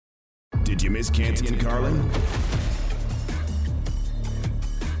Did you miss Canty and Carlin?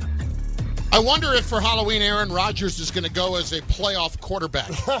 I wonder if for Halloween Aaron Rodgers is going to go as a playoff quarterback.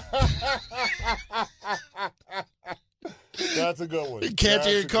 That's a good one.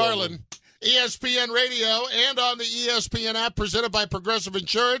 Canty and Carlin. ESPN Radio and on the ESPN app, presented by Progressive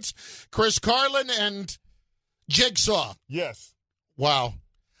Insurance. Chris Carlin and Jigsaw. Yes. Wow.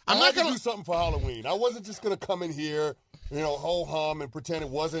 I'm not going to do something for Halloween. I wasn't just going to come in here, ho-hum and pretend it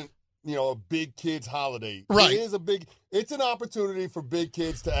wasn't, a big kids holiday. Right. It's an opportunity for big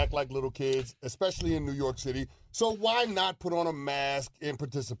kids to act like little kids, especially in New York City. So why not put on a mask and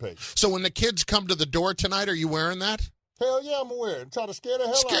participate? So when the kids come to the door tonight, are you wearing that? Hell yeah, I'm wearing it. Try to scare the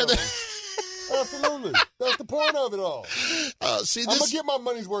hell out of them. Absolutely. That's the point of it all. I'm going to get my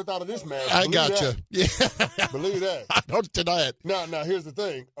money's worth out of this mask. I got you. Yeah. Believe that. I don't deny it. Now, here's the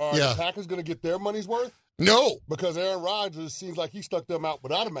thing. Are the Packers going to get their money's worth? No. Because Aaron Rodgers seems like he stuck them out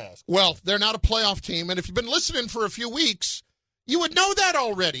without a mask. Well, they're not a playoff team, and if you've been listening for a few weeks, you would know that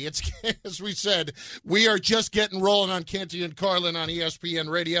already. It's, as we said, we are just getting rolling on Canty and Carlin on ESPN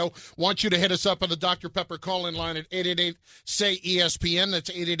Radio. Want you to hit us up on the Dr. Pepper call-in line at 888-SAY-ESPN. That's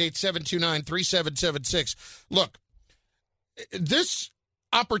 888-729-3776. Look, this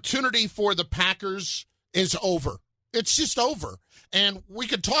opportunity for the Packers is over. It's just over. And we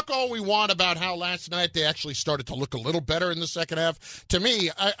could talk all we want about how last night they actually started to look a little better in the second half. To me,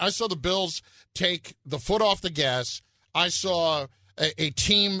 I saw the Bills take the foot off the gas. I saw a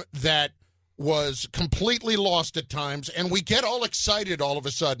team that was completely lost at times, and we get all excited all of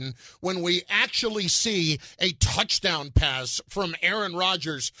a sudden when we actually see a touchdown pass from Aaron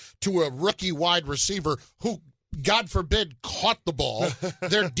Rodgers to a rookie wide receiver who, God forbid, caught the ball.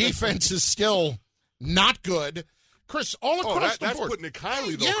 Their defense is still not good. Chris, all across the board. That's putting it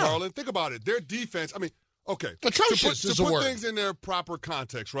kindly, though, Carlin. Think about it. Their defense, okay. Atrocious is the word. To put things in their proper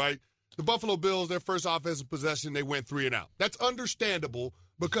context, right? The Buffalo Bills, their first offensive possession, they went 3 and out. That's understandable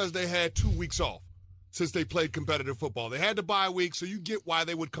because they had 2 weeks off since they played competitive football. They had to bye a week, so you get why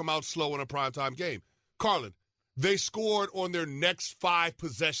they would come out slow in a primetime game. Carlin, they scored on their next 5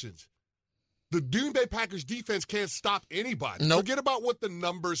 possessions. The Green Bay Packers defense can't stop anybody. Nope. Forget about what the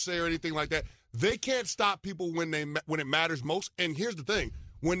numbers say or anything like that. They can't stop people when it matters most. And here's the thing.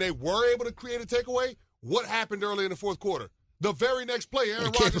 When they were able to create a takeaway, what happened early in the fourth quarter? The very next play,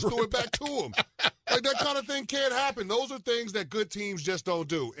 Aaron Rodgers threw it back to him. Like, that kind of thing can't happen. Those are things that good teams just don't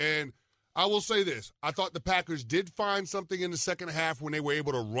do. And I will say this. I thought the Packers did find something in the second half when they were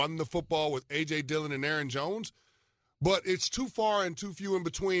able to run the football with A.J. Dillon and Aaron Jones. But it's too far and too few in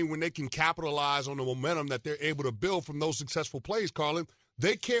between when they can capitalize on the momentum that they're able to build from those successful plays, Carlin.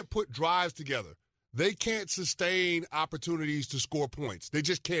 They can't put drives together. They can't sustain opportunities to score points. They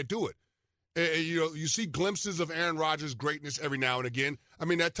just can't do it. You see glimpses of Aaron Rodgers' greatness every now and again.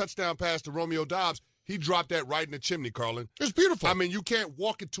 That touchdown pass to Romeo Doubs, he dropped that right in the chimney, Carlin. It's beautiful. You can't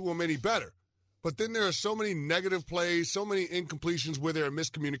walk it to him any better. But then there are so many negative plays, so many incompletions where there are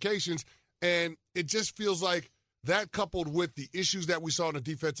miscommunications, and it just feels like that coupled with the issues that we saw on the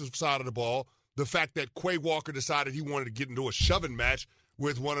defensive side of the ball, the fact that Quay Walker decided he wanted to get into a shoving match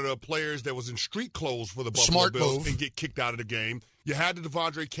with one of the players that was in street clothes for the Buffalo Bills and get kicked out of the game. You had the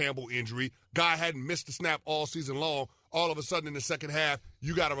Devondre Campbell injury. Guy hadn't missed a snap all season long. All of a sudden in the second half,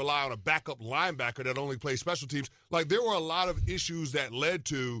 you got to rely on a backup linebacker that only plays special teams. Like, there were a lot of issues that led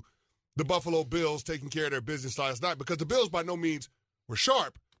to the Buffalo Bills taking care of their business last night, because the Bills by no means were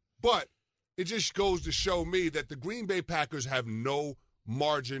sharp, but it just goes to show me that the Green Bay Packers have no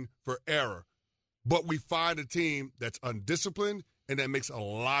margin for error. But we find a team that's undisciplined and that makes a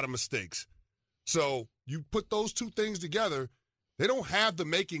lot of mistakes. So you put those two things together, they don't have the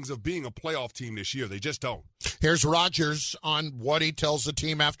makings of being a playoff team this year. They just don't. Here's Rodgers on what he tells the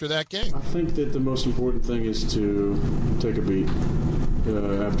team after that game. I think that the most important thing is to take a beat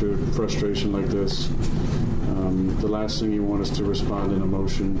after frustration like this. The last thing you want is to respond in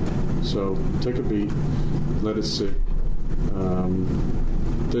emotion. So take a beat, let it sit.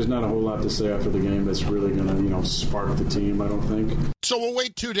 There's not a whole lot to say after the game that's really going to, spark the team, I don't think. So we'll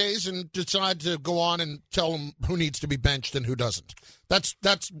wait 2 days and decide to go on and tell them who needs to be benched and who doesn't. That's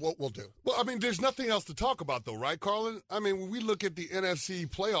what we'll do. Well, there's nothing else to talk about, though, right, Carlin? When we look at the NFC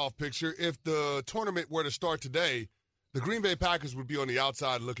playoff picture, if the tournament were to start today, the Green Bay Packers would be on the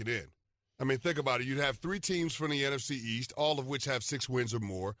outside looking in. Think about it. You'd have 3 teams from the NFC East, all of which have 6 wins or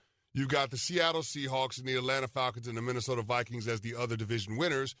more. You've got the Seattle Seahawks and the Atlanta Falcons and the Minnesota Vikings as the other division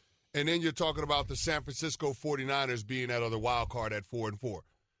winners. And then you're talking about the San Francisco 49ers being that other wild card at 4-4.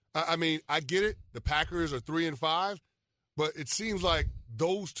 I get it. The Packers are 3-5, but it seems like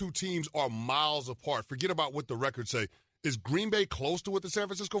those two teams are miles apart. Forget about what the records say. is Green Bay close to what the San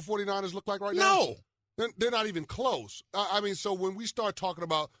Francisco 49ers look like right now? No. They're not even close. I mean, so when we start talking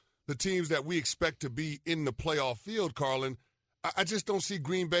about the teams that we expect to be in the playoff field, Carlin, I just don't see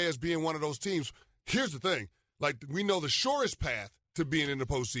Green Bay as being one of those teams. Here's the thing. Like, we know the surest path to being in the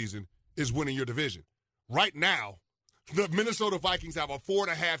postseason is winning your division. Right now, the Minnesota Vikings have a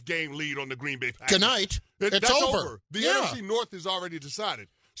 4.5-game lead on the Green Bay Packers. Good night. That's over. The NFC North is already decided.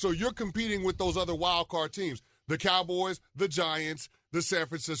 So you're competing with those other wild card teams, the Cowboys, the Giants, the San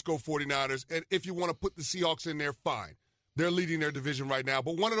Francisco 49ers. And if you want to put the Seahawks in there, fine. They're leading their division right now.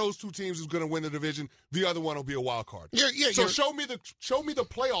 But one of those two teams is going to win the division. The other one will be a wild card. So show me the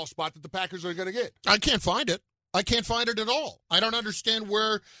playoff spot that the Packers are going to get. I can't find it. I can't find it at all. I don't understand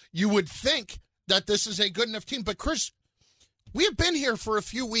where you would think that this is a good enough team. But, Chris, we have been here for a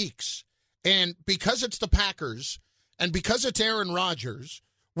few weeks, and because it's the Packers and because it's Aaron Rodgers,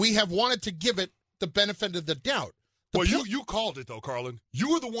 we have wanted to give it the benefit of the doubt. You called it, though, Carlin.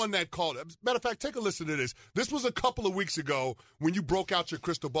 You were the one that called it. Matter of fact, take a listen to this. This was a couple of weeks ago when you broke out your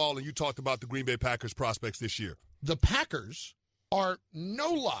crystal ball and you talked about the Green Bay Packers prospects this year. The Packers are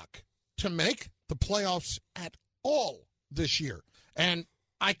no lock to make the playoffs at all this year. And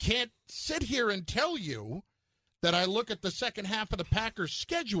I can't sit here and tell you that I look at the second half of the Packers'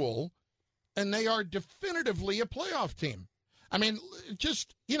 schedule and they are definitively a playoff team. I mean,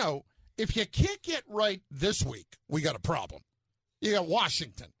 just, if you can't get right this week, we got a problem. You got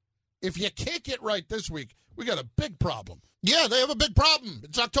Washington. If you can't get right this week, we got a big problem. Yeah, they have a big problem.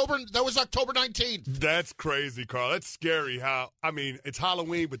 That was October 19th. That's crazy, Carl. That's scary it's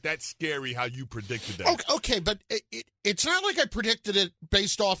Halloween, but that's scary how you predicted that. Okay, but it's not like I predicted it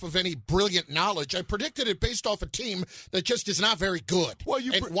based off of any brilliant knowledge. I predicted it based off a team that just is not very good. Well,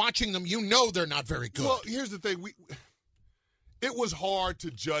 watching them, they're not very good. Well, here's the thing. It was hard to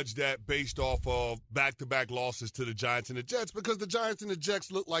judge that based off of back-to-back losses to the Giants and the Jets because the Giants and the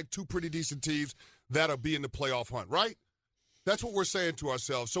Jets look like two pretty decent teams that'll be in the playoff hunt, right? That's what we're saying to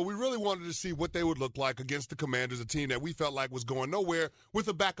ourselves. So we really wanted to see what they would look like against the Commanders, a team that we felt like was going nowhere with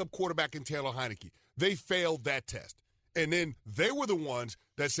a backup quarterback in Taylor Heineke. They failed that test. And then they were the ones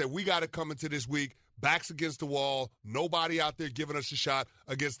that said, we got to come into this week backs against the wall, nobody out there giving us a shot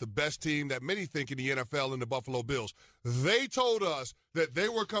against the best team that many think in the NFL in the Buffalo Bills. They told us that they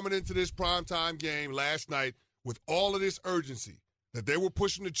were coming into this primetime game last night with all of this urgency, that they were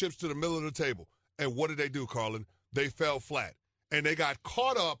pushing the chips to the middle of the table. And what did they do, Carlin? They fell flat. And they got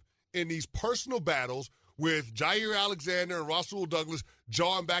caught up in these personal battles with Jair Alexander and Rasul Douglas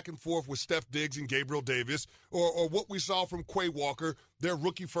jawing back and forth with Steph Diggs and Gabriel Davis, or what we saw from Quay Walker, their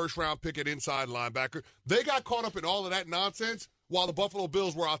rookie first-round pick at inside linebacker. They got caught up in all of that nonsense while the Buffalo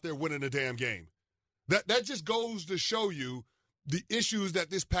Bills were out there winning the damn game. That just goes to show you the issues that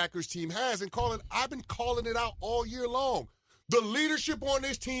this Packers team has. And, Colin, I've been calling it out all year long. The leadership on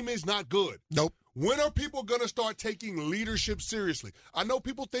this team is not good. Nope. When are people going to start taking leadership seriously? I know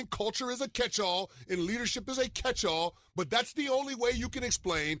people think culture is a catch-all and leadership is a catch-all, but that's the only way you can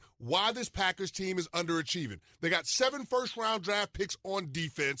explain why this Packers team is underachieving. They got 7 first-round draft picks on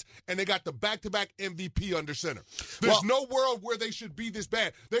defense, and they got the back-to-back MVP under center. There's no world where they should be this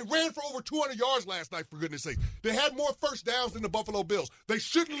bad. They ran for over 200 yards last night, for goodness sake. They had more first downs than the Buffalo Bills. They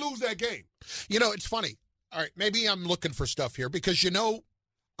shouldn't lose that game. It's funny. All right, maybe I'm looking for stuff here because,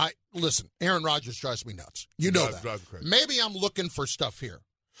 listen, Aaron Rodgers drives me nuts. You know that. Maybe I'm looking for stuff here.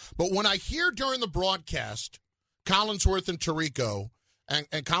 But when I hear during the broadcast, Collinsworth and Tirico, and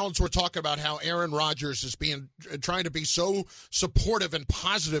Collinsworth talking about how Aaron Rodgers is trying to be so supportive and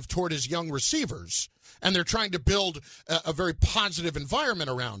positive toward his young receivers, and they're trying to build a very positive environment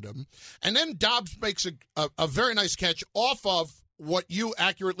around him, and then Dobbs makes a very nice catch off of what you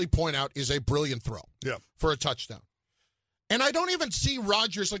accurately point out is a brilliant throw for a touchdown. And I don't even see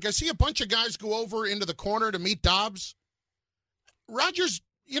Rodgers. Like, I see a bunch of guys go over into the corner to meet Dobbs. Rodgers,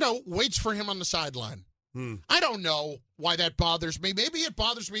 waits for him on the sideline. I don't know why that bothers me. Maybe it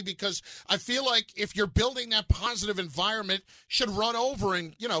bothers me because I feel like if you're building that positive environment, should run over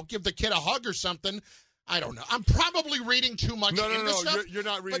and, give the kid a hug or something. I don't know. I'm probably reading too much into stuff. You're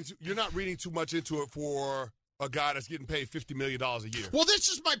not reading too much into it for a guy that's getting paid $50 million a year. Well, this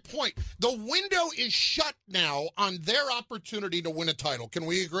is my point. The window is shut now on their opportunity to win a title. Can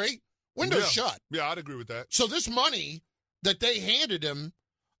we agree? Window's shut. Yeah, I'd agree with that. So this money that they handed him,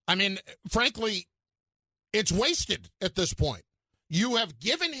 frankly, it's wasted at this point. You have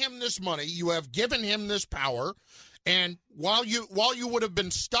given him this money. You have given him this power. And while you would have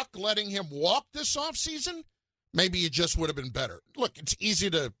been stuck letting him walk this offseason, maybe it just would have been better. Look, it's easy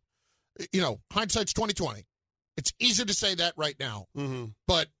to, hindsight's 20/20. It's easy to say that right now,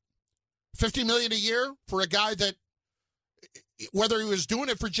 but $50 million a year for a guy that whether he was doing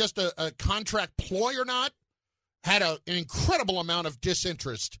it for just a contract ploy or not, had an incredible amount of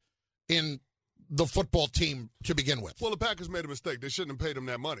disinterest in the football team to begin with. Well, the Packers made a mistake. They shouldn't have paid him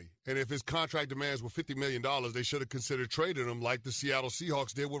that money. And if his contract demands were $50 million, they should have considered trading him like the Seattle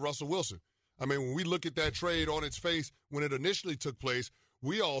Seahawks did with Russell Wilson. I mean, when we look at that trade on its face, when it initially took place,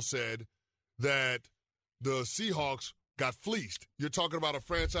 we all said that the Seahawks got fleeced. You're talking about a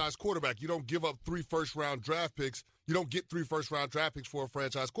franchise quarterback. You don't give up 3 first-round draft picks. You don't get 3 first-round draft picks for a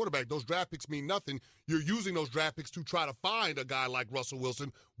franchise quarterback. Those draft picks mean nothing. You're using those draft picks to try to find a guy like Russell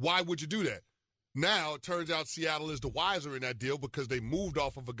Wilson. Why would you do that? Now, it turns out Seattle is the wiser in that deal because they moved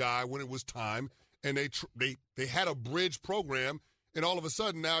off of a guy when it was time, and they had a bridge program, and all of a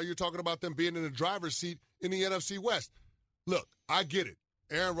sudden now you're talking about them being in the driver's seat in the NFC West. Look, I get it.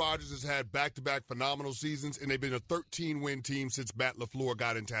 Aaron Rodgers has had back-to-back phenomenal seasons, and they've been a 13-win team since Matt LaFleur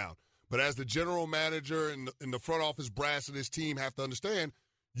got in town. But as the general manager and the front office brass of this team have to understand,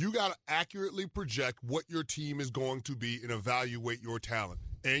 you got to accurately project what your team is going to be and evaluate your talent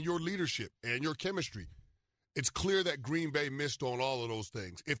and your leadership and your chemistry. It's clear that Green Bay missed on all of those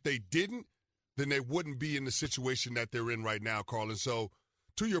things. If they didn't, then they wouldn't be in the situation that they're in right now, Carl. And so,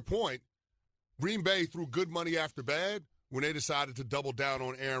 to your point, Green Bay threw good money after bad when they decided to double down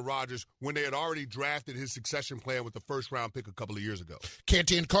on Aaron Rodgers when they had already drafted his succession plan with the first-round pick a couple of years ago.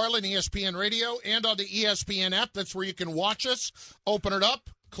 Canty and Carlin, ESPN Radio, and on the ESPN app. That's where you can watch us. Open it up,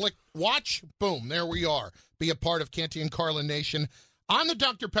 click watch, boom, there we are. Be a part of Canty and Carlin Nation. On the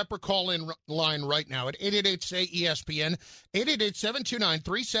Dr. Pepper call-in line right now at 888-SAY-ESPN,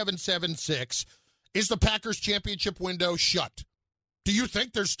 888-729-3776. Is the Packers championship window shut? Do you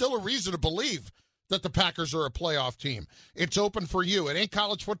think there's still a reason to believe that the Packers are a playoff team? It's open for you. It ain't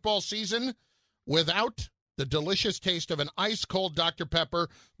college football season without the delicious taste of an ice-cold Dr. Pepper,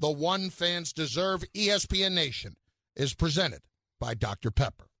 the one fans deserve. ESPN Nation is presented by Dr.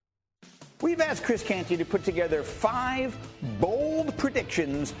 Pepper. We've asked Chris Canty to put together 5 bold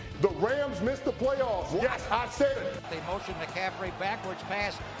predictions. The Rams missed the playoffs. Yes, I said it. They motion McCaffrey backwards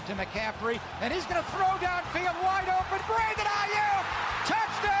pass to McCaffrey, and he's going to throw downfield wide open. Brandon Ayuk,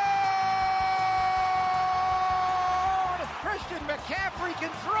 touchdown! Christian McCaffrey can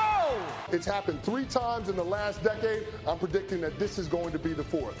throw. It's happened 3 times in the last decade. I'm predicting that this is going to be the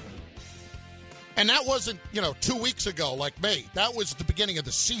 4th. And that wasn't, 2 weeks ago like May. That was the beginning of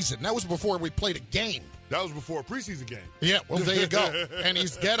the season. That was before we played a game. That was before a preseason game. Yeah, well, there you go. And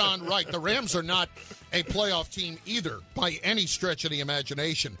he's dead on right. The Rams are not a playoff team either by any stretch of the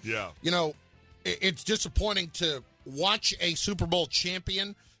imagination. Yeah. It's disappointing to watch a Super Bowl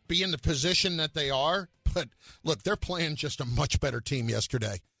champion be in the position that they are. But, look, they're playing just a much better team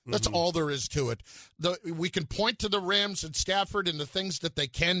yesterday. That's all there is to it. We can point to the Rams and Stafford and the things that they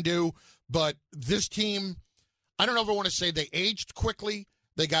can do, but this team, I don't know if I want to say they aged quickly.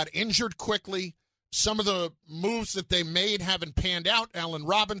 They got injured quickly. Some of the moves that they made haven't panned out. Allen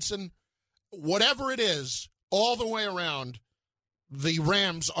Robinson, whatever it is, all the way around, the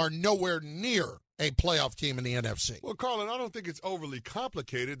Rams are nowhere near a playoff team in the NFC. Well, Carlin, I don't think it's overly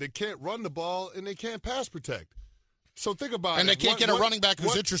complicated. They can't run the ball and they can't pass protect. So think about it. And they can't get a running back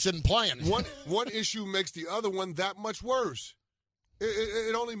who's interested in playing. One issue makes the other one that much worse.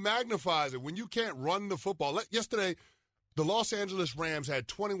 It only magnifies it. When you can't run the football. Yesterday, the Los Angeles Rams had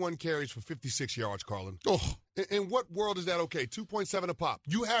 21 carries for 56 yards, Carlin. Oh. In what world is that okay? 2.7 a pop.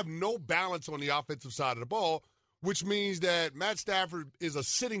 You have no balance on the offensive side of the ball, which means that Matt Stafford is a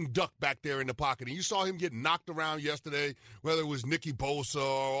sitting duck back there in the pocket. And you saw him get knocked around yesterday, whether it was Nicky Bosa or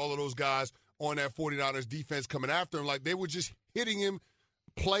all of those guys on that 49ers defense coming after him. Like, they were just hitting him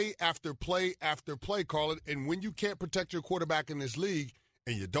play after play after play, Carlin. And when you can't protect your quarterback in this league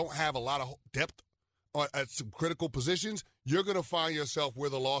and you don't have a lot of depth at some critical positions, you're going to find yourself where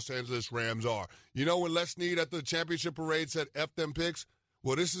the Los Angeles Rams are. You know when Les Snead at the championship parade said, F them picks?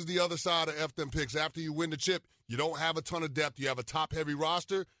 Well, this is the other side of F them picks. After you win the chip, you don't have a ton of depth. You have a top-heavy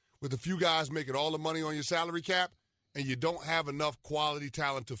roster with a few guys making all the money on your salary cap, and you don't have enough quality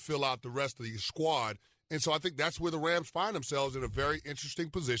talent to fill out the rest of the squad. And so I think that's where the Rams find themselves in a very interesting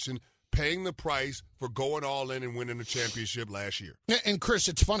position, paying the price for going all in and winning the championship last year. And, Chris,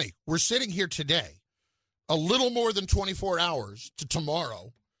 it's funny. We're sitting here today, a little more than 24 hours to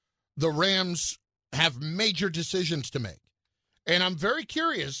tomorrow. The Rams have major decisions to make. And I'm very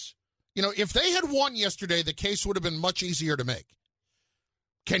curious, if they had won yesterday, the case would have been much easier to make.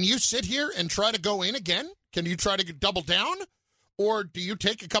 Can you sit here and try to go in again? Can you try to double down? Or do you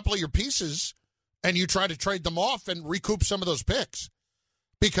take a couple of your pieces and you try to trade them off and recoup some of those picks?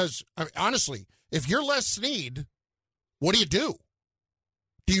 Because, honestly, if you're Les Snead, what do?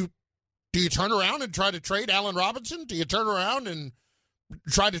 Do Do you turn around and try to trade Allen Robinson? Do you turn around and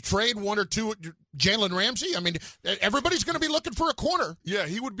try to trade one or two Jalen Ramsey? I mean, everybody's going to be looking for a corner. Yeah,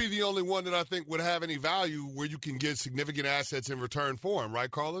 he would be the only one that I think would have any value where you can get significant assets in return for him,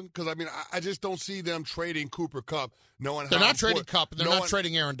 right, Carlin? Because, I mean, I just don't see them trading Cooper Kupp knowing they're how not trading Kupp, and they're not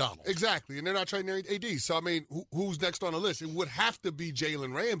trading Aaron Donald. Exactly, and they're not trading AD. So, I mean, who's next on the list? It would have to be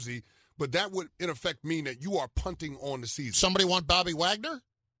Jalen Ramsey, but that would, in effect, mean that you are punting on the season. Somebody want Bobby Wagner?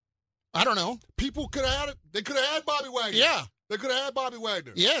 I don't know. People could have had it. They could have had Bobby Wagner. Yeah. They could have had Bobby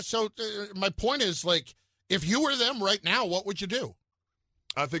Wagner. Yeah, so my point is, like, if you were them right now, what would you do?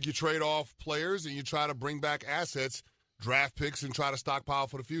 I think you trade off players and you try to bring back assets, draft picks, and try to stockpile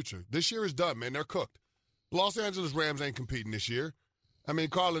for the future. This year is done, man. They're cooked. Los Angeles Rams ain't competing this year. I mean,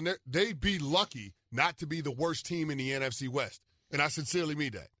 Carlin, they'd be lucky not to be the worst team in the NFC West, and I sincerely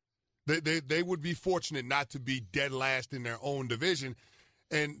mean that. They would be fortunate not to be dead last in their own division.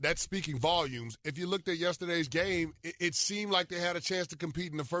 And that's speaking volumes. If you looked at yesterday's game, it seemed like they had a chance to compete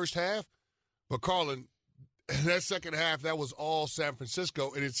in the first half. But, Carlin, in that second half, that was all San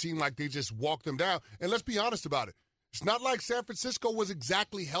Francisco, and it seemed like they just walked them down. And let's be honest about it. It's not like San Francisco was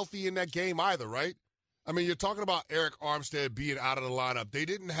exactly healthy in that game either, right? I mean, you're talking about Eric Armstead being out of the lineup. They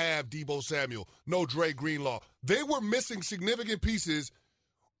didn't have Deebo Samuel, no Dre Greenlaw. They were missing significant pieces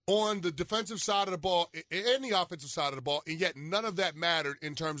on the defensive side of the ball and the offensive side of the ball, and yet none of that mattered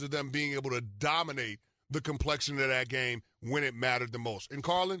in terms of them being able to dominate the complexion of that game when it mattered the most. And,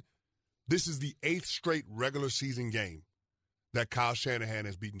 Carlin, this is the 8th straight regular season game that Kyle Shanahan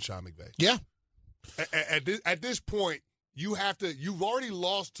has beaten Sean McVay. Yeah. At this point, you've already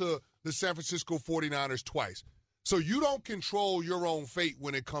lost to the San Francisco 49ers twice. So you don't control your own fate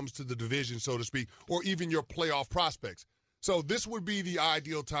when it comes to the division, so to speak, or even your playoff prospects. So this would be the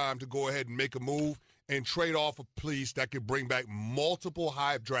ideal time to go ahead and make a move and trade off a piece that could bring back multiple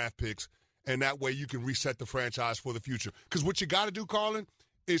high draft picks, and that way you can reset the franchise for the future. Because what you got to do, Carlin,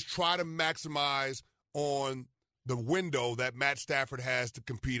 is try to maximize on the window that Matt Stafford has to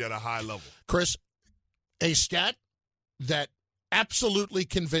compete at a high level. Chris, a stat that absolutely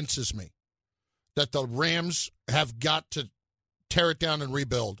convinces me that the Rams have got to tear it down and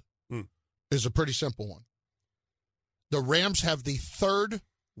rebuild is a pretty simple one. The Rams have the 3rd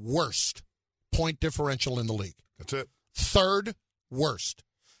worst point differential in the league. That's it. 3rd worst.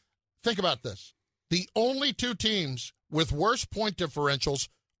 Think about this. The only 2 teams with worse point differentials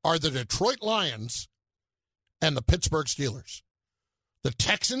are the Detroit Lions and the Pittsburgh Steelers. The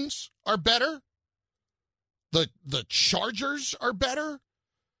Texans are better. The Chargers are better.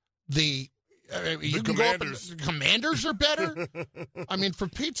 The Commanders are better. I mean, for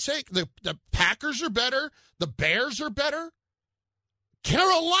Pete's sake, the Packers are better. The Bears are better.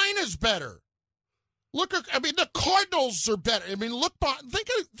 Carolina's better. The Cardinals are better. I mean,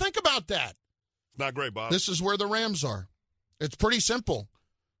 think about that. It's not great, Bob. This is where the Rams are. It's pretty simple.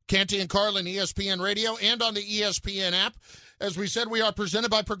 Canty and Carlin, ESPN Radio, and on the ESPN app. As we said, we are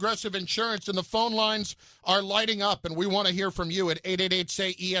presented by Progressive Insurance, and the phone lines are lighting up, and we want to hear from you at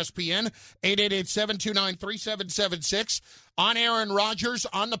 888-SAY-ESPN, 888-729-3776. On Aaron Rodgers,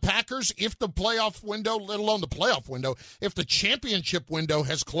 on the Packers, if the playoff window, let alone the playoff window, if the championship window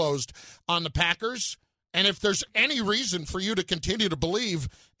has closed on the Packers, and if there's any reason for you to continue to believe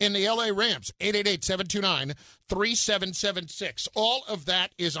in the L.A. Rams, 888-729-3776. All of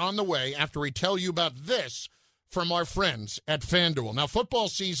that is on the way after we tell you about this from our friends at FanDuel. Now, football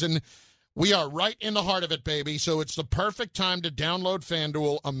season, we are right in the heart of it, baby, so it's the perfect time to download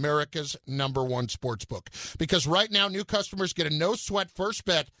FanDuel, America's #1 sportsbook. Because right now, new customers get a no-sweat first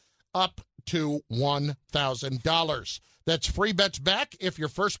bet up to $1,000. That's free bets back if your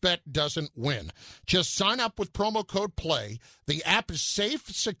first bet doesn't win. Just sign up with promo code PLAY. The app is safe,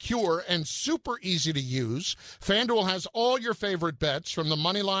 secure, and super easy to use. FanDuel has all your favorite bets, from the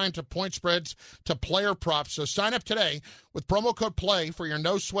money line to point spreads to player props. So sign up today with promo code PLAY for your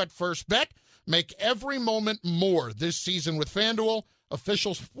no-sweat first bet. Make every moment more this season with FanDuel,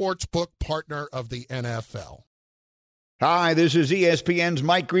 official sportsbook partner of the NFL. Hi, this is ESPN's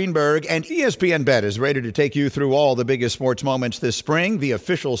Mike Greenberg, and ESPN Bet is ready to take you through all the biggest sports moments this spring. The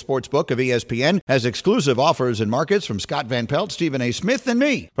official sportsbook of ESPN has exclusive offers and markets from Scott Van Pelt, Stephen A. Smith, and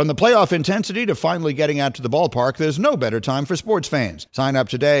me. From the playoff intensity to finally getting out to the ballpark, there's no better time for sports fans. Sign up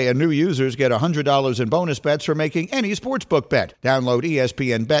today, and new users get $100 in bonus bets for making any sportsbook bet. Download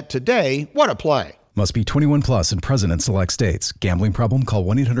ESPN Bet today. What a play. Must be 21 plus and present in select states. Gambling problem? Call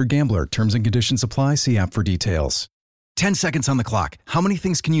 1-800-GAMBLER. Terms and conditions apply. See app for details. 10 seconds on the clock. How many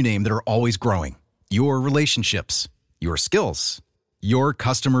things can you name that are always growing? Your relationships, your skills, your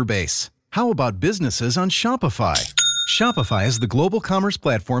customer base. How about businesses on Shopify? Shopify is the global commerce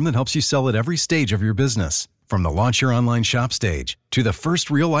platform that helps you sell at every stage of your business. From the launch your online shop stage, to the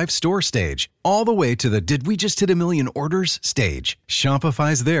first real-life store stage, all the way to the did we just hit a million orders stage,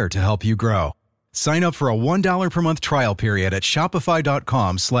 Shopify's there to help you grow. Sign up for a $1 per month trial period at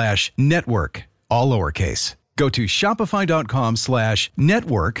shopify.com/network, all lowercase. Go to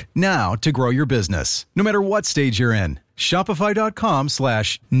shopify.com/network now to grow your business, no matter what stage you're in.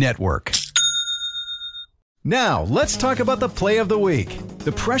 Shopify.com/network. Now, let's talk about the play of the week.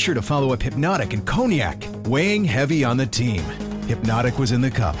 The pressure to follow up Hypnotic and Cognac, weighing heavy on the team. Hypnotic was in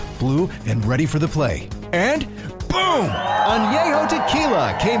the cup, blue, and ready for the play. And boom! Añejo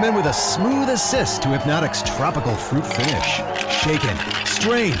Tequila came in with a smooth assist to Hypnotic's tropical fruit finish. Shaken,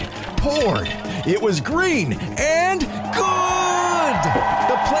 strained, poured. It was green and good!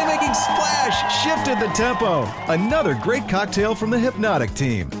 The playmaking splash shifted the tempo. Another great cocktail from the Hypnotic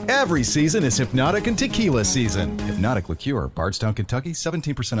team. Every season is Hypnotic and Tequila season. Hypnotic Liqueur, Bardstown, Kentucky,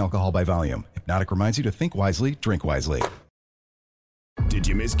 17% alcohol by volume. Hypnotic reminds you to think wisely, drink wisely. Did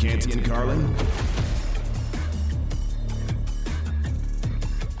you miss Canty and Carlin?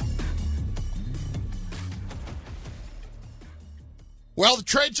 Well, the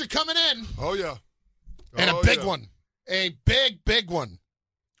trades are coming in. Oh, yeah. And a big one. A big, big one.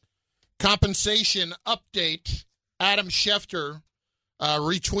 Compensation update. Adam Schefter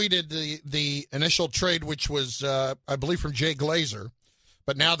retweeted the initial trade, which was, I believe, from Jay Glazer.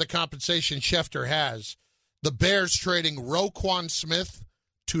 But now the compensation Schefter has. The Bears trading Roquan Smith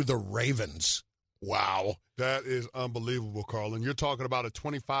to the Ravens. Wow. That is unbelievable, Carlin. You're talking about a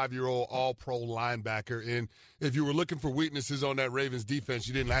 25-year-old all-pro linebacker. And if you were looking for weaknesses on that Ravens defense,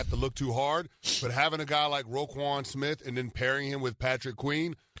 you didn't have to look too hard. But having a guy like Roquan Smith and then pairing him with Patrick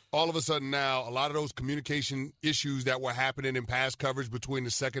Queen, all of a sudden now a lot of those communication issues that were happening in pass coverage between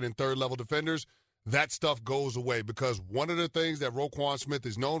the second and third level defenders, that stuff goes away. Because one of the things that Roquan Smith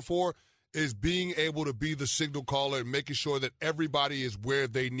is known for is being able to be the signal caller and making sure that everybody is where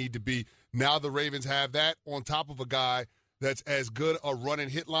they need to be. Now the Ravens have that on top of a guy that's as good a run and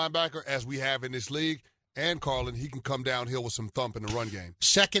hit linebacker as we have in this league. And, Carlin, he can come downhill with some thump in the run game.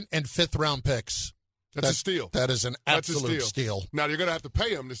 Second and fifth round picks. That's a steal. That is an absolute steal. Now, you're going to have to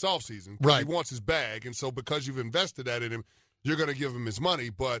pay him this offseason. Right. He wants his bag, and so because you've invested that in him, you're going to give him his money.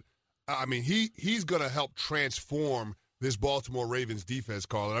 But, I mean, he's going to help transform this Baltimore Ravens defense,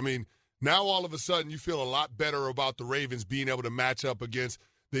 Carlin. I mean, now all of a sudden you feel a lot better about the Ravens being able to match up against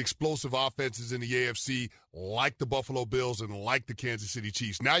the explosive offenses in the AFC like the Buffalo Bills and like the Kansas City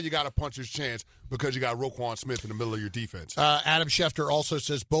Chiefs. Now you got a puncher's chance because you got Roquan Smith in the middle of your defense. Adam Schefter also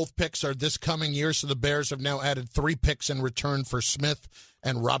says both picks are this coming year, so the Bears have now added 3 picks in return for Smith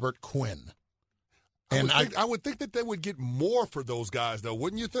and Robert Quinn. And I would think that they would get more for those guys, though,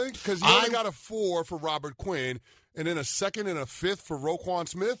 wouldn't you think? Because you only got a 4 for Robert Quinn and then a 2nd and a 5th for Roquan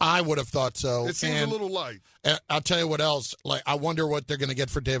Smith. I would have thought so. It seems a little light. I'll tell you what else. Like, I wonder what they're going to get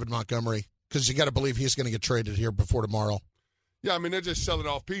for David Montgomery, because you got to believe he's going to get traded here before tomorrow. Yeah, I mean, they're just selling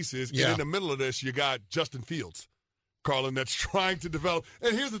off pieces. Yeah. And in the middle of this, you got Justin Fields, Carlin, that's trying to develop.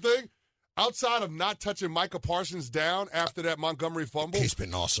 And here's the thing. Outside of not touching Micah Parsons down after that Montgomery fumble, he's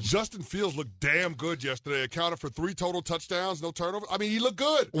been awesome. Justin Fields looked damn good yesterday. Accounted for 3 total touchdowns, no turnover. I mean, he looked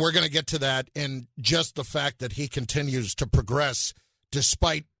good. We're going to get to that, and just the fact that he continues to progress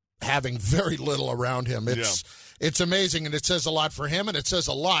despite having very little around him. It's amazing, and it says a lot for him, and it says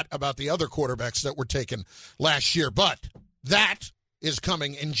a lot about the other quarterbacks that were taken last year. But that is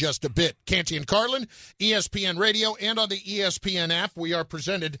coming in just a bit. Canty and Carlin, ESPN Radio, and on the ESPN app. We are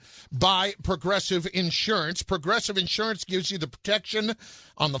presented by Progressive Insurance. Progressive Insurance gives you the protection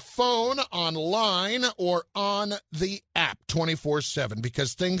on the phone, online, or on the app 24/7,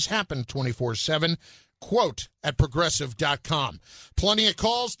 because things happen 24/7. Quote at Progressive.com. Plenty of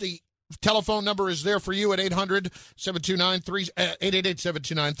calls. The telephone number is there for you at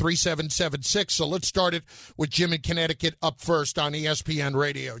 888-729-3776. So let's start it with Jim in Connecticut up first on ESPN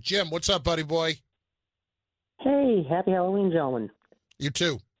Radio. Jim, what's up, buddy boy? Hey, happy Halloween, gentlemen. You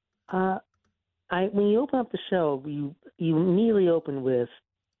too. When you open up the show, you immediately open with,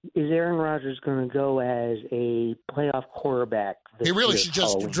 is Aaron Rodgers going to go as a playoff quarterback? He really should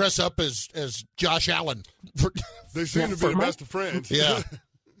just dress up as Josh Allen. They seem to be the best of friends. Yeah.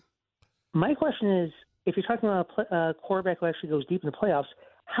 My question is, if you're talking about a quarterback who actually goes deep in the playoffs,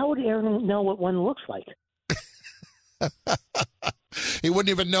 how would Aaron know what one looks like? He wouldn't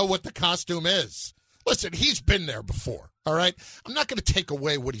even know what the costume is. Listen, he's been there before, all right? I'm not going to take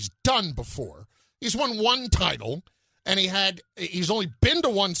away what he's done before. He's won 1 title, and he's only been to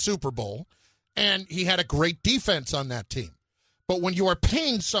 1 Super Bowl, and he had a great defense on that team. But when you are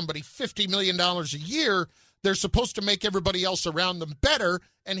paying somebody $50 million a year, They're supposed to make everybody else around them better,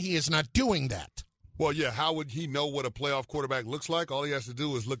 and he is not doing that. Well, yeah, how would he know what a playoff quarterback looks like? All he has to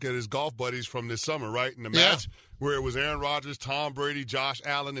do is look at his golf buddies from this summer, right? In the match where it was Aaron Rodgers, Tom Brady, Josh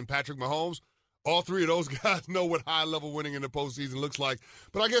Allen, and Patrick Mahomes. All three of those guys know what high-level winning in the postseason looks like.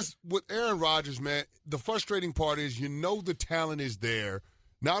 But I guess with Aaron Rodgers, man, the frustrating part is the talent is there,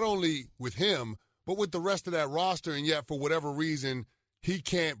 not only with him, but with the rest of that roster, and yet for whatever reason, he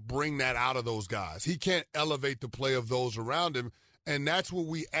can't bring that out of those guys. He can't elevate the play of those around him. And that's what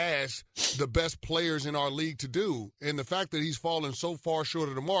we ask the best players in our league to do. And the fact that he's fallen so far short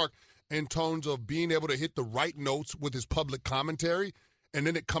of the mark in terms of being able to hit the right notes with his public commentary and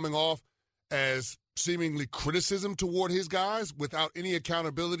then it coming off as seemingly criticism toward his guys without any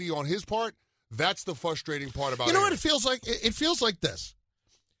accountability on his part, that's the frustrating part about it. You know what it feels like? It feels like this.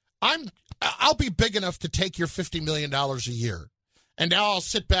 I'll be big enough to take your $50 million a year, and now I'll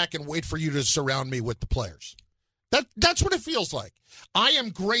sit back and wait for you to surround me with the players. That's what it feels like. I am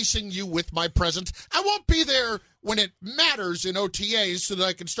gracing you with my presence. I won't be there when it matters in OTAs so that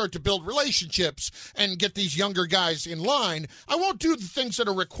I can start to build relationships and get these younger guys in line. I won't do the things that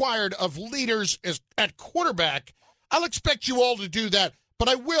are required of leaders at quarterback. I'll expect you all to do that, but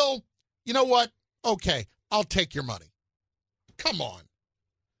I will, you know what? Okay, I'll take your money. Come on.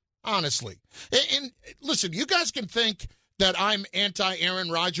 Honestly. And listen, you guys can think that I'm anti-Aaron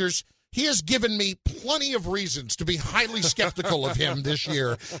Rodgers. He has given me plenty of reasons to be highly skeptical of him this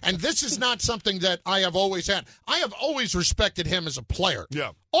year, and this is not something that I have always had. I have always respected him as a player.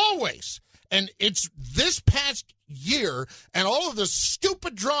 Yeah. Always. And it's this past year and all of the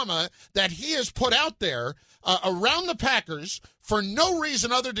stupid drama that he has put out there around the Packers for no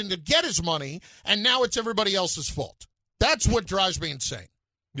reason other than to get his money, and now it's everybody else's fault. That's what drives me insane.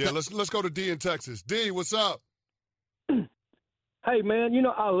 Yeah, let's go to D in Texas. D, what's up? Hey, man, you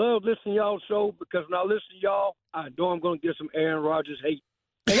know, I love listening to y'all's show because when I listen to y'all, I know I'm going to get some Aaron Rodgers hate.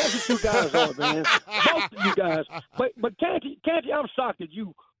 And that's what you guys are, man. Both of you guys. But Canty, I'm shocked at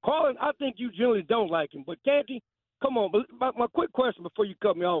you. Carlin, I think you generally don't like him. But Canty, come on. But my quick question before you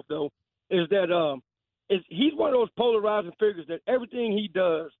cut me off, though, is that he's one of those polarizing figures that everything he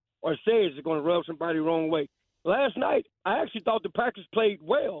does or says is going to rub somebody the wrong way. Last night, I actually thought the Packers played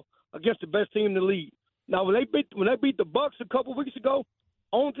well against the best team in the league. Now, when they beat the Bucs a couple weeks ago,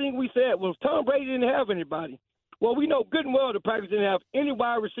 only thing we said was Tom Brady didn't have anybody. Well, we know good and well the Packers didn't have any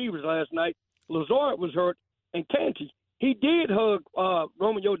wide receivers last night. Lazard was hurt, and Canty, he did hug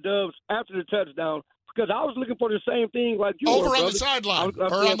Romeo Doubs after the touchdown because I was looking for the same thing like you over were, on the sideline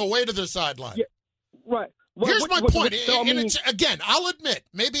or on the way to the sideline. Yeah, right. Here's my point, and it's again, I'll admit,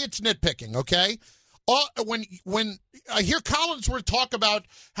 maybe it's nitpicking, okay? When I hear Collinsworth talk about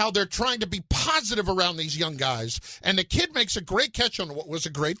how they're trying to be positive around these young guys, and the kid makes a great catch on what was a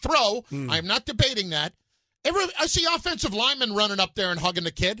great throw, I'm not debating that. I see offensive linemen running up there and hugging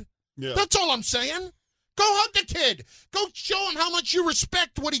the kid. Yeah. That's all I'm saying. Go hug the kid. Go show him how much you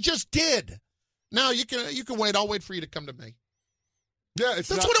respect what he just did. Now you can wait. I'll wait for you to come to me. Yeah, that's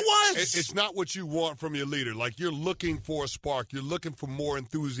what it was. It's not what you want from your leader. Like, you're looking for a spark. You're looking for more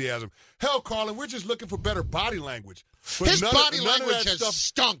enthusiasm. Hell, Carlin, we're just looking for better body language. But his body language has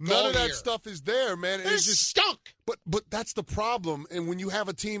stunk. None of that stuff is there, man. It's just stunk. But that's the problem. And when you have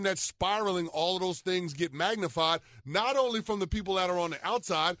a team that's spiraling, all of those things get magnified, not only from the people that are on the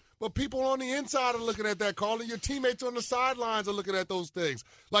outside, but people on the inside are looking at that, Carlin. Your teammates on the sidelines are looking at those things.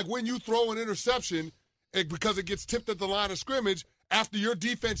 Like when you throw an interception because it gets tipped at the line of scrimmage, after your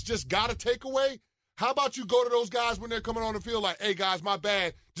defense just got a takeaway, how about you go to those guys when they're coming on the field like, hey, guys, my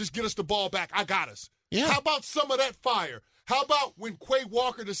bad. Just get us the ball back. I got us. Yeah. How about some of that fire? How about when Quay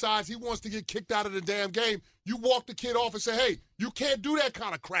Walker decides he wants to get kicked out of the damn game, you walk the kid off and say, hey, you can't do that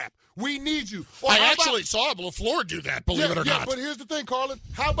kind of crap. We need you. I actually saw LaFleur do that, believe it or not. But here's the thing, Carlin.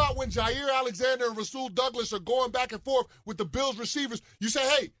 How about when Jair Alexander and Rasul Douglas are going back and forth with the Bills receivers, you say,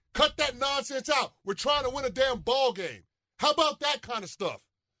 hey, cut that nonsense out. We're trying to win a damn ball game. How about that kind of stuff?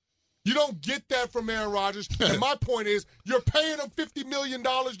 You don't get that from Aaron Rodgers. And my point is, you're paying him $50 million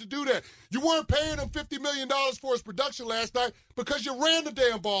to do that. You weren't paying him $50 million for his production last night because you ran the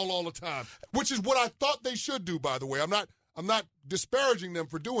damn ball all the time, which is what I thought they should do, by the way. I'm not disparaging them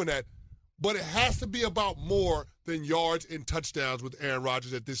for doing that, but it has to be about more than yards and touchdowns with Aaron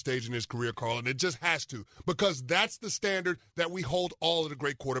Rodgers at this stage in his career, Carlin. It just has to, because that's the standard that we hold all of the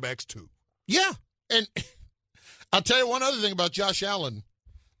great quarterbacks to. Yeah, and I'll tell you one other thing about Josh Allen.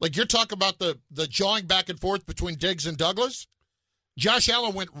 Like, you're talking about the jawing back and forth between Diggs and Douglas. Josh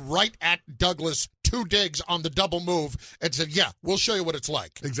Allen went right at Douglas to Diggs on the double move and said, yeah, we'll show you what it's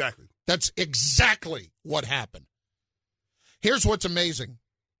like. Exactly. That's exactly what happened. Here's what's amazing.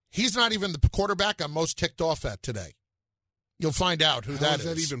 He's not even the quarterback I'm most ticked off at today. You'll find out who that is.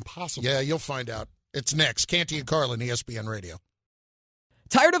 How is that even possible? Yeah, you'll find out. It's next. Canty and Carlin, ESPN Radio.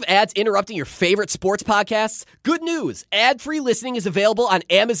 Tired of ads interrupting your favorite sports podcasts? Good news! Ad-free listening is available on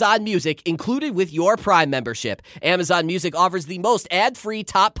Amazon Music, included with your Prime membership. Amazon Music offers the most ad-free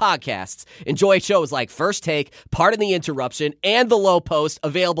top podcasts. Enjoy shows like First Take, Pardon the Interruption, and The Low Post,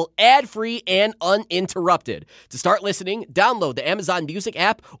 available ad-free and uninterrupted. To start listening, download the Amazon Music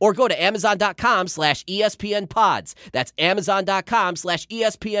app or go to Amazon.com/ESPN Pods. That's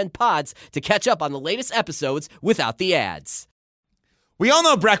Amazon.com/ESPN Pods to catch up on the latest episodes without the ads. We all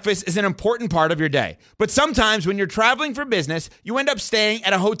know breakfast is an important part of your day, but sometimes when you're traveling for business, you end up staying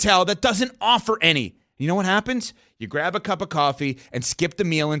at a hotel that doesn't offer any. You know what happens? You grab a cup of coffee and skip the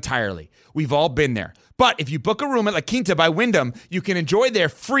meal entirely. We've all been there. But if you book a room at La Quinta by Wyndham, you can enjoy their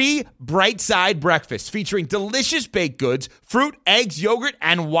free Bright Side breakfast featuring delicious baked goods, fruit, eggs, yogurt,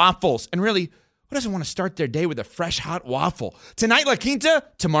 and waffles. And really, who doesn't want to start their day with a fresh hot waffle? Tonight, La Quinta,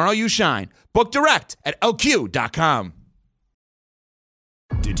 tomorrow you shine. Book direct at LQ.com.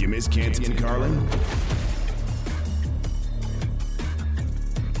 Did you miss Canty and Carlin?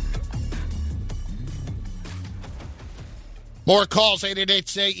 More calls,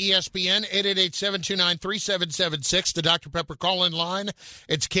 888-SAY-ESPN, 888-729-3776, the Dr. Pepper call-in line.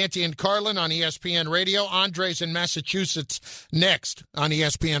 It's Canty and Carlin on ESPN Radio. Andre's in Massachusetts next on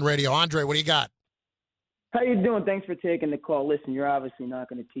ESPN Radio. Andre, what do you got? How you doing? Thanks for taking the call. Listen, you're obviously not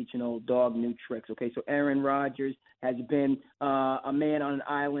going to teach an old dog new tricks, okay? So Aaron Rodgers has been a man on an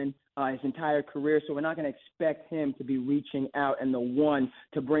island his entire career, so we're not going to expect him to be reaching out and the one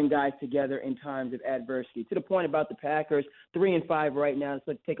to bring guys together in times of adversity. To the point about the Packers, 3-5 right now.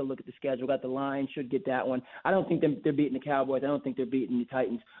 Let's take a look at the schedule. Got the Lions, should get that one. I don't think they're beating the Cowboys. I don't think they're beating the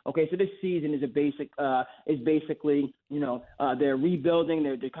Titans. Okay, so this season is basically, they're rebuilding.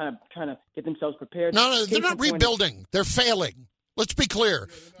 They're kind of trying to get themselves prepared. No, they're not rebuilding. They're failing. Let's be clear.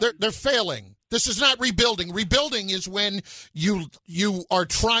 They're failing. This is not rebuilding. Rebuilding is when you are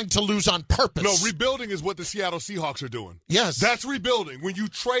trying to lose on purpose. No, rebuilding is what the Seattle Seahawks are doing. Yes. That's rebuilding. When you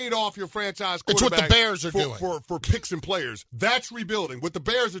trade off your franchise quarterback. It's what the Bears are doing. For picks and players. That's rebuilding. What the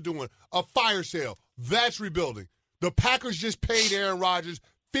Bears are doing, a fire sale. That's rebuilding. The Packers just paid Aaron Rodgers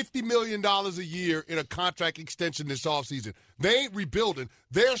 $50 million a year in a contract extension this offseason. They ain't rebuilding.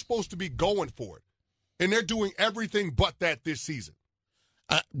 They're supposed to be going for it. And they're doing everything but that this season.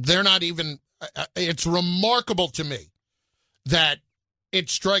 They're not even it's remarkable to me that it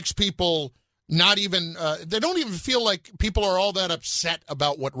strikes people not even they don't even feel like people are all that upset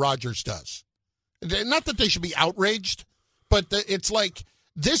about what Rodgers does. Not that they should be outraged, but it's like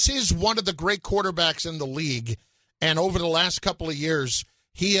this is one of the great quarterbacks in the league, and over the last couple of years,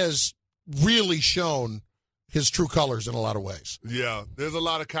 he has really shown his true colors in a lot of ways. Yeah, there's a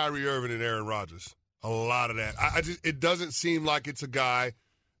lot of Kyrie Irving and Aaron Rodgers. A lot of that. It doesn't seem like it's a guy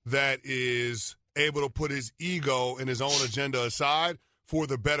that is able to put his ego and his own agenda aside for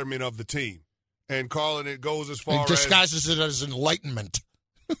the betterment of the team. And Carlin, it goes as far as... He disguises it as enlightenment.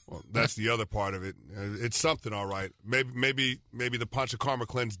 Well, that's the other part of it. It's something, all right. Maybe the Pancha Karma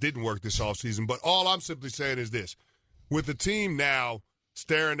cleanse didn't work this offseason, but all I'm simply saying is this. With the team now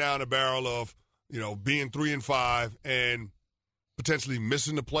staring down the barrel of, being 3-5 and potentially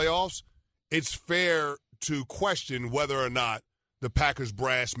missing the playoffs, it's fair to question whether or not the Packers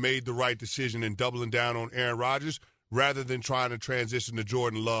brass made the right decision in doubling down on Aaron Rodgers rather than trying to transition to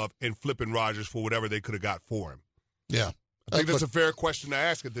Jordan Love and flipping Rodgers for whatever they could have got for him. Yeah. I think that's a fair question to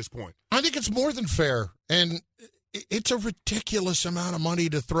ask at this point. I think it's more than fair, and it's a ridiculous amount of money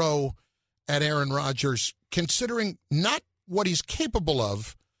to throw at Aaron Rodgers, considering not what he's capable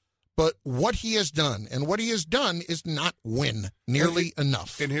of, but what he has done. And what he has done is not win nearly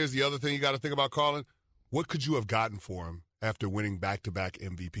enough. And here's the other thing you got to think about, Carlin. What could you have gotten for him after winning back-to-back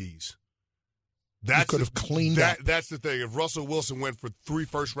MVPs? You could have cleaned up. That's the thing. If Russell Wilson went for 3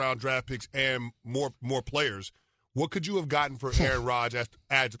 first-round draft picks and more players, what could you have gotten for Aaron Rodgers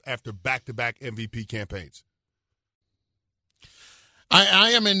after back-to-back MVP campaigns?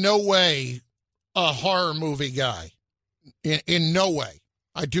 I am in no way a horror movie guy. In no way.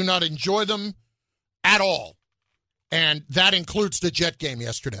 I do not enjoy them at all. And that includes the Jet game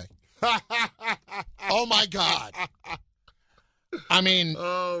yesterday. Oh, my God. I mean,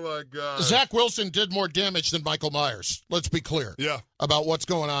 oh my God. Zach Wilson did more damage than Michael Myers. Let's be clear about what's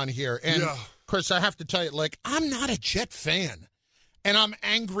going on here. And, Chris, I have to tell you, I'm not a Jet fan. And I'm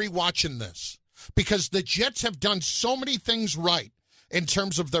angry watching this because the Jets have done so many things right in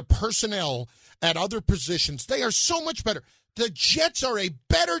terms of their personnel at other positions. They are so much better. The Jets are a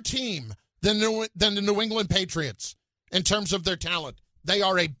better team than the New England Patriots in terms of their talent. They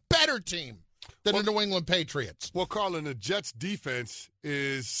are a better team than the New England Patriots. Well, Carlin, the Jets' defense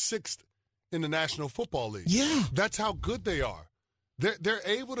is 6th in the National Football League. Yeah. That's how good they are. They're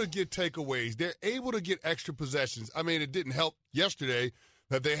able to get takeaways. They're able to get extra possessions. I mean, it didn't help yesterday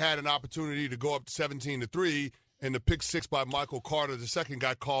that they had an opportunity to go up 17-3, and the pick six by Michael Carter II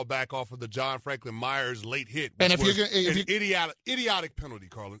got called back off of the John Franklin Myers late hit. And if you idiotic penalty,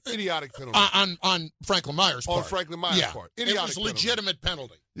 Carlin. Idiotic penalty. On Franklin Myers' part. On Franklin Myers' part. Idiotic it was a legitimate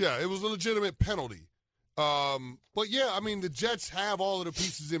penalty. Yeah, it was a legitimate penalty. But, yeah, I mean, the Jets have all of the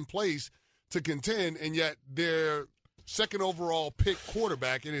pieces in place to contend, and yet their second overall pick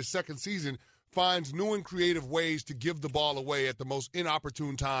quarterback in his second season finds new and creative ways to give the ball away at the most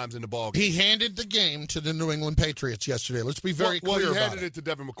inopportune times in the ball game. He handed the game to the New England Patriots yesterday. Let's be very clear about it. Well, he handed it to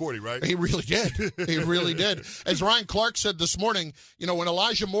Devin McCourty, right? He really did. He really did. As Ryan Clark said this morning, when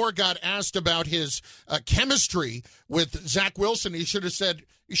Elijah Moore got asked about his chemistry with Zach Wilson, he should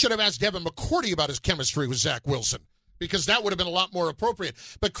have asked Devin McCourty about his chemistry with Zach Wilson, because that would have been a lot more appropriate.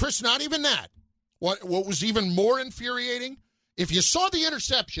 But, Chris, not even that. What was even more infuriating, if you saw the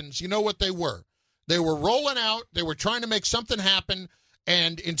interceptions, you know what they were. They were rolling out. They were trying to make something happen,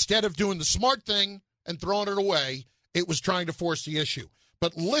 and instead of doing the smart thing and throwing it away, it was trying to force the issue.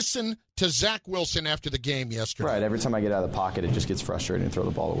 But listen to Zach Wilson after the game yesterday. Right. Every time I get out of the pocket, it just gets frustrating to throw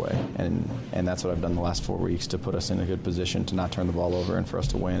the ball away. And that's what I've done the last 4 weeks to put us in a good position to not turn the ball over and for us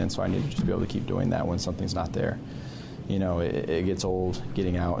to win. And so I need to just be able to keep doing that when something's not there. It gets old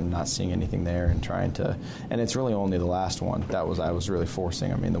getting out and not seeing anything there and trying to, and it's really only the last one I was really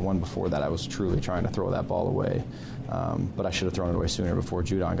forcing. I mean, the one before that I was truly trying to throw that ball away, but I should have thrown it away sooner before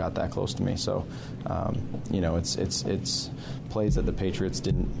Judon got that close to me. So, it's plays that the Patriots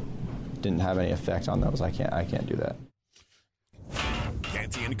didn't have any effect on those. I can't do that.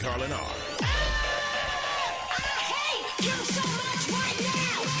 Canty and Carlin are. I hate you so much right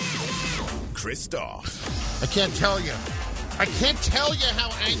now. Christoph. I can't tell you how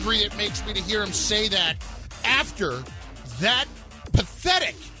angry it makes me to hear him say that after that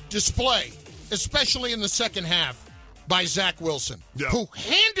pathetic display, especially in the second half, by Zach Wilson, who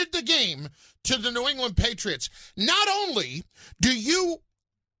handed the game to the New England Patriots. Not only do you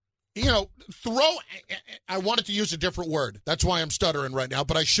throw, I wanted to use a different word. That's why I'm stuttering right now,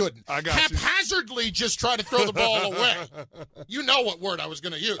 but I shouldn't. I got haphazardly just try to throw the ball away. You know what word I was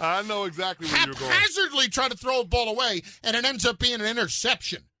going to use. I know exactly where you're going. Haphazardly try to throw a ball away, and it ends up being an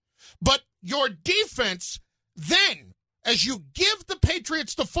interception. But your defense then, as you give the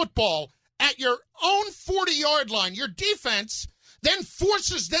Patriots the football at your own 40-yard line, your defense then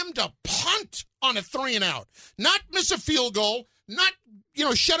forces them to punt on a 3-and-out. Not miss a field goal, not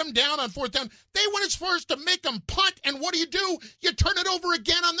shut them down on fourth down. They went as far as to make them punt, and what do? You turn it over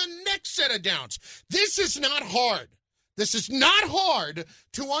again on the next set of downs. This is not hard. This is not hard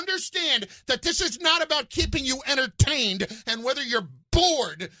to understand that this is not about keeping you entertained and whether you're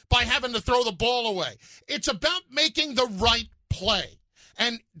bored by having to throw the ball away. It's about making the right play.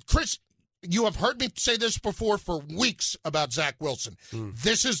 And, Chris, you have heard me say this before for weeks about Zach Wilson.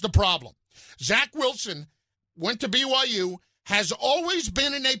 This is the problem. Zach Wilson went to BYU, has always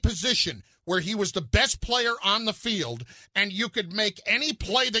been in a position where he was the best player on the field, and you could make any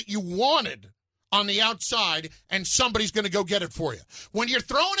play that you wanted on the outside, and somebody's going to go get it for you. When you're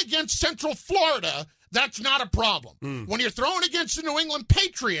throwing against Central Florida, that's not a problem. When you're throwing against the New England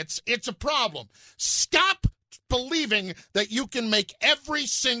Patriots, it's a problem. Stop believing that you can make every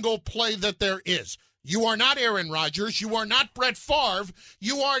single play that there is. You are not Aaron Rodgers. You are not Brett Favre.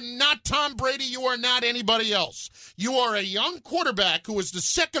 You are not Tom Brady. You are not anybody else. You are a young quarterback who is the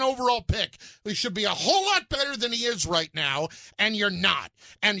second overall pick, who should be a whole lot better than he is right now, and you're not.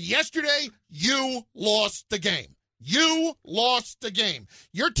 And yesterday, you lost the game. You lost the game.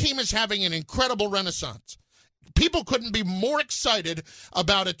 Your team is having an incredible renaissance. People couldn't be more excited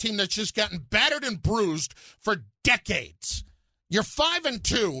about a team that's just gotten battered and bruised for decades. You're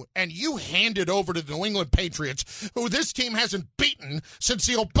 5-2, and you hand it over to the New England Patriots, who this team hasn't beaten since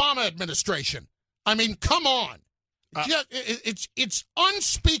the Obama administration. I mean, come on. It's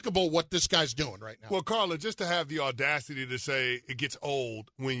unspeakable what this guy's doing right now. Well, Carla, just to have the audacity to say it gets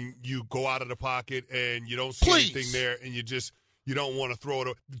old when you go out of the pocket and you don't see anything there and you don't want to throw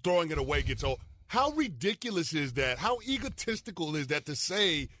it. Throwing it away gets old. How ridiculous is that? How egotistical is that to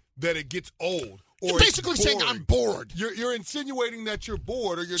say that it gets old? You're basically saying I'm bored. You're insinuating that you're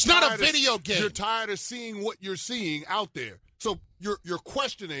bored, or it's not a video game. You're tired of seeing what you're seeing out there. So you're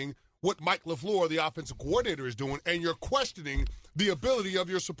questioning what Mike LaFleur, the offensive coordinator, is doing, and you're questioning the ability of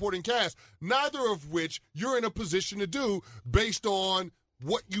your supporting cast, neither of which you're in a position to do based on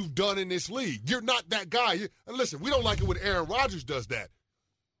what you've done in this league. You're not that guy. And listen, we don't like it when Aaron Rodgers does that.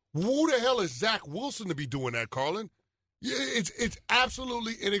 Who the hell is Zach Wilson to be doing that, Carlin? It's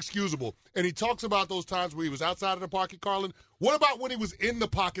absolutely inexcusable. And he talks about those times where he was outside of the pocket, Carlin. What about when he was in the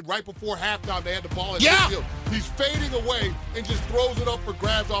pocket right before halftime? They had the ball in the field. He's fading away and just throws it up for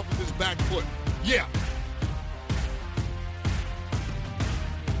grabs off of his back foot. Yeah.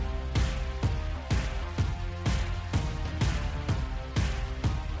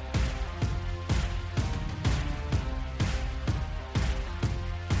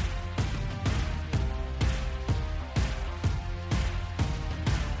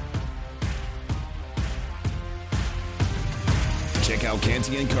 Check out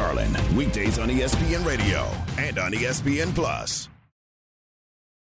Canty and Carlin weekdays on ESPN Radio and on ESPN Plus.